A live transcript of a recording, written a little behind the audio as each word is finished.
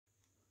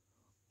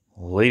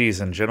Ladies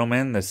and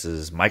gentlemen, this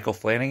is Michael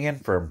Flanagan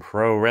from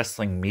Pro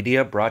Wrestling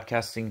Media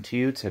broadcasting to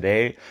you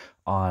today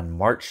on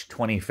March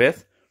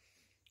 25th,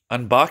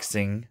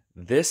 unboxing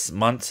this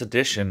month's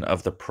edition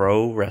of the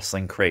Pro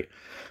Wrestling Crate.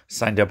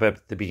 Signed up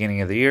at the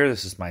beginning of the year.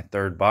 This is my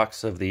third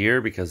box of the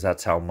year because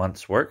that's how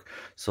months work.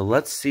 So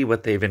let's see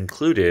what they've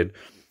included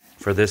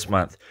for this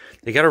month.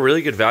 They got a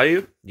really good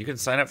value. You can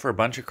sign up for a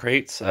bunch of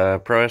crates. Pro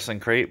Wrestling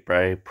Crate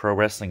by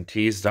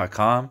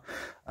ProWrestlingTees.com.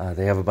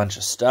 They have a bunch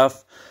of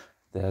stuff.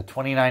 The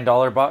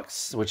 $29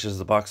 box, which is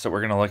the box that we're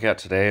going to look at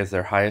today, is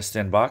their highest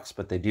end box,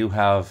 but they do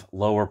have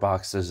lower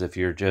boxes if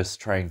you're just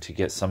trying to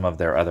get some of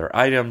their other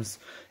items,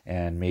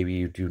 and maybe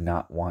you do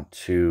not want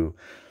to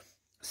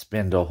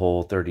spend a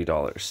whole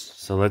 $30.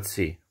 So let's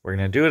see. We're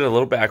going to do it a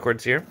little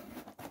backwards here,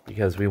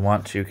 because we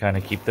want to kind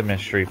of keep the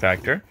mystery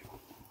factor.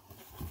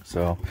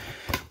 So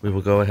we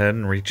will go ahead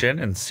and reach in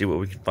and see what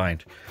we can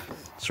find.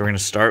 So we're going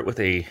to start with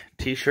a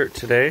t-shirt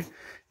today,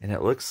 and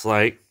it looks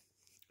like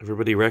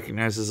everybody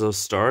recognizes those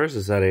stars.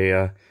 Is that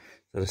a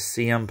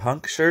CM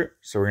Punk shirt?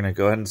 So we're going to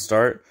go ahead and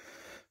start.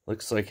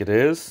 Looks like it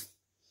is.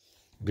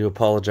 I do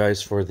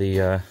apologize for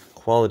the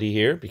quality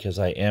here because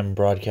I am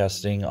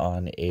broadcasting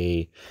on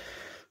a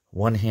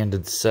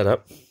one-handed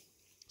setup.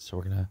 So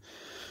we're going to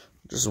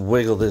just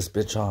wiggle this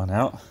bitch on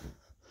out.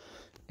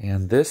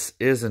 And this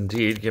is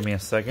indeed, give me a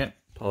second.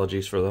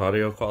 Apologies for the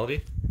audio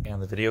quality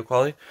and the video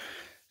quality.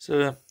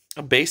 So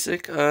a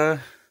basic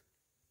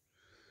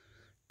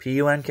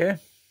PUNK.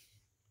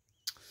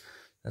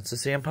 That's a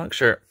CM Punk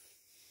shirt.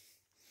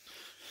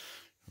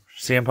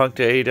 CM Punk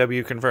to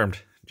AEW confirmed.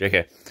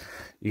 JK.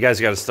 You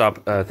guys got to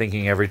stop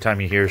thinking every time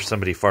you hear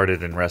somebody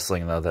farted in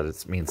wrestling, though, that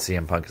it means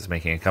CM Punk is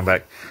making a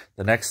comeback.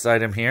 The next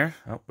item here,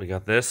 oh, we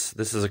got this.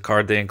 This is a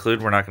card they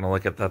include. We're not going to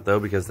look at that, though,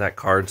 because that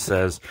card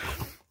says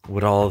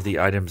what all of the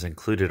items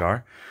included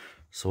are.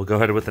 So we'll go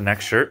ahead with the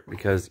next shirt,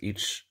 because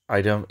each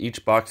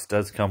box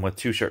does come with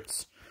two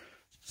shirts.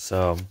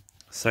 So,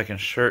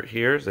 second shirt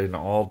here is an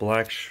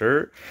all-black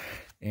shirt.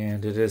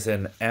 And it is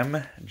an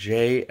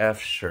MJF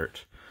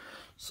shirt.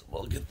 So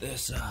we'll get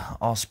this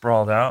all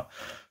sprawled out.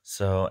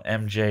 So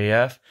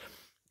MJF,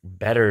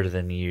 better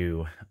than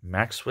you.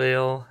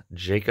 Maxwell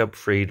Jacob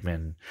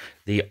Friedman,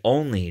 the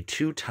only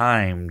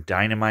two-time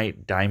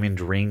Dynamite Diamond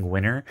Ring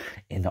winner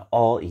in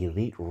all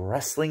Elite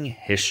Wrestling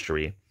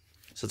history.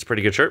 So it's a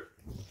pretty good shirt.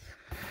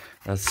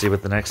 Let's see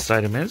what the next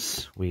item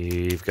is.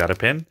 We've got a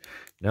pin.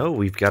 No,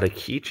 we've got a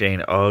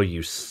keychain. Oh,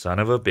 you son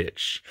of a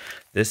bitch.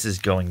 This is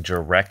going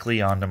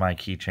directly onto my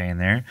keychain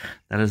there.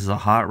 That is the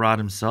Hot Rod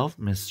himself,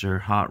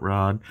 Mr. Hot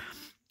Rod,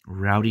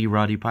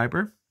 Roddy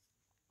Piper.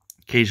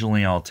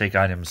 Occasionally, I'll take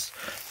items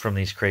from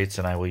these crates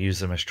and I will use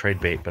them as trade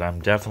bait, but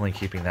I'm definitely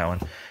keeping that one.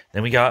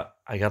 Then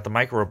I got the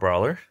Micro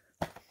Brawler.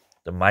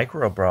 The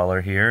Micro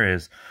Brawler here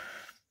is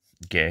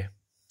gay.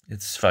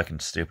 It's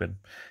fucking stupid.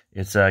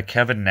 It's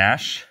Kevin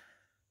Nash.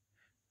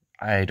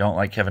 I don't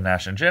like Kevin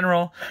Nash in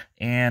general,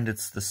 and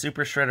it's the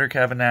Super Shredder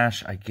Kevin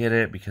Nash. I get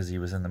it, because he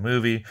was in the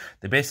movie.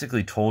 They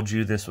basically told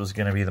you this was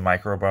going to be the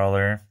Micro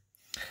Brawler.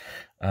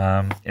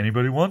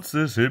 Anybody wants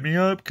this, hit me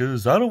up,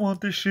 because I don't want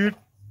this shit.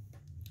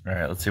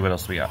 Alright, let's see what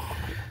else we got.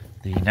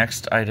 The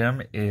next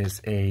item is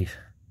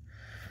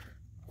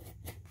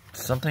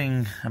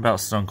something about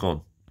Stone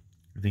Cold.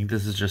 I think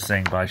this is just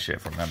saying buy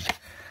shit from them.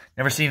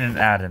 Never seen an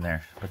ad in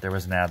there, but there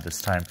was an ad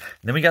this time.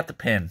 And then we got the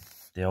pin.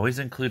 They always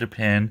include a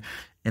pin.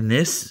 And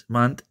this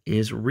month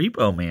is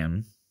Repo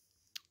Man.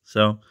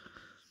 So,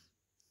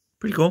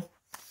 pretty cool.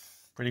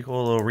 Pretty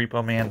cool little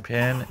Repo Man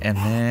pin. And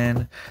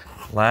then,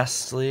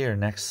 lastly, or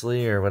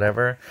nextly, or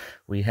whatever,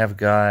 we have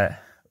got,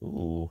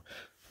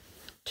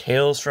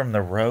 Tales from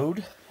the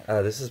Road.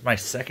 This is my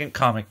second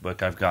comic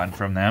book I've gotten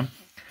from them.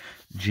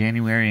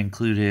 January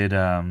included,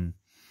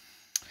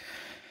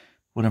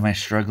 what am I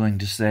struggling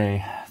to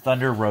say?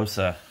 Thunder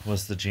Rosa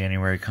was the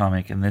January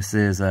comic. And this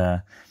is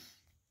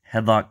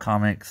Headlock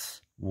Comics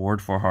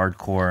Ward for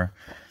Hardcore,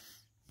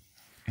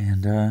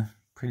 and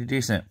pretty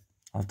decent.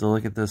 I'll have to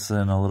look at this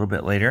in a little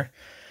bit later.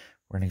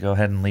 We're going to go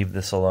ahead and leave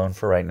this alone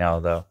for right now,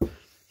 though.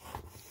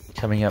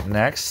 Coming up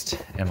next,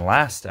 and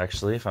last,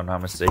 actually, if I'm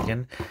not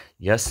mistaken,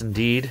 yes,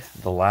 indeed,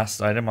 the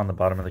last item on the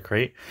bottom of the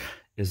crate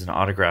is an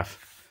autograph.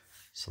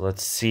 So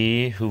let's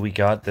see who we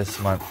got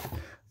this month. I'm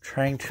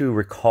trying to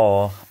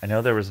recall. I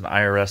know there was an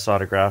IRS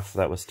autograph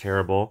that was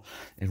terrible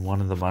in one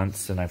of the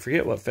months, and I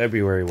forget what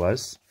February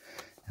was.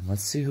 And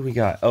let's see who we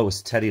got. Oh,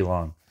 it's Teddy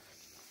Long.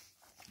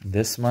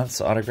 This month's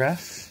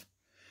autograph.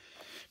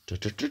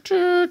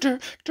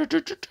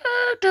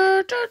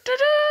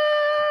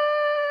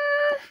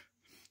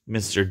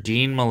 Mr.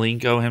 Dean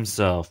Malenko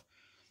himself.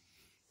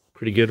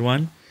 Pretty good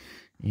one.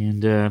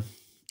 And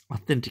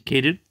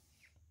authenticated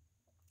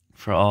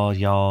for all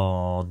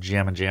y'all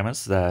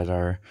jammas that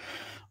are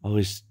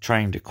always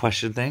trying to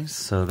question things.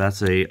 So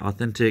that's a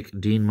authentic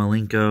Dean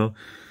Malenko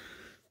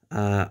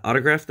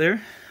autograph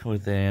there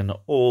with an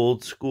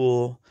old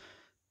school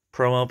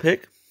promo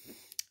pic,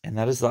 and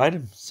that is the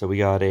item. So we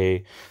got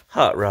a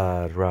Hot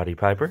Rod Roddy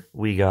Piper,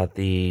 we got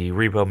the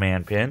Repo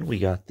Man pin, we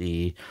got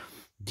the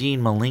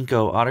Dean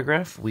Malenko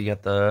autograph, we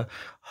got the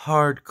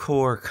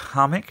hardcore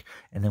comic.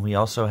 And then we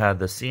also had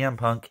the CM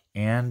Punk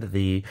and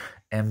the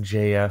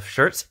MJF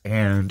shirts,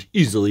 and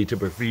easily to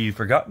be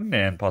forgotten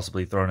and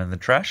possibly thrown in the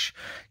trash,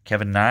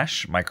 Kevin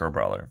Nash Micro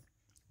Brawler.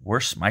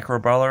 Worst Micro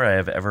Brawler I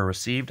have ever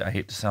received. I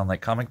hate to sound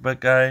like comic book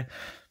guy,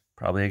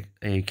 probably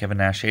a Kevin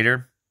Nash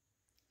hater.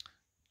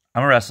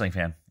 I'm a wrestling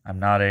fan. I'm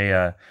not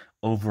a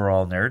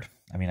overall nerd.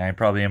 I mean, I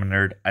probably am a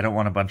nerd. I don't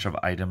want a bunch of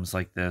items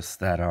like this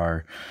that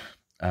are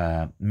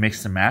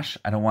mix and mash.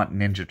 I don't want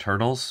Ninja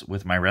Turtles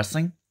with my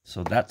wrestling.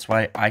 So that's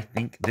why I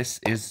think this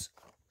is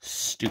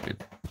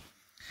stupid.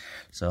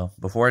 So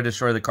before I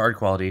destroy the card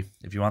quality,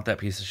 if you want that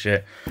piece of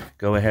shit,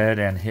 go ahead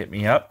and hit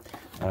me up.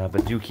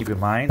 But do keep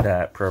in mind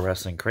that Pro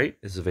Wrestling Crate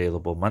is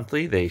available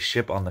monthly. They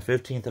ship on the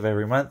 15th of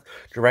every month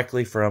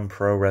directly from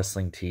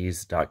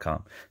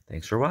ProWrestlingTees.com.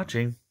 Thanks for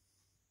watching.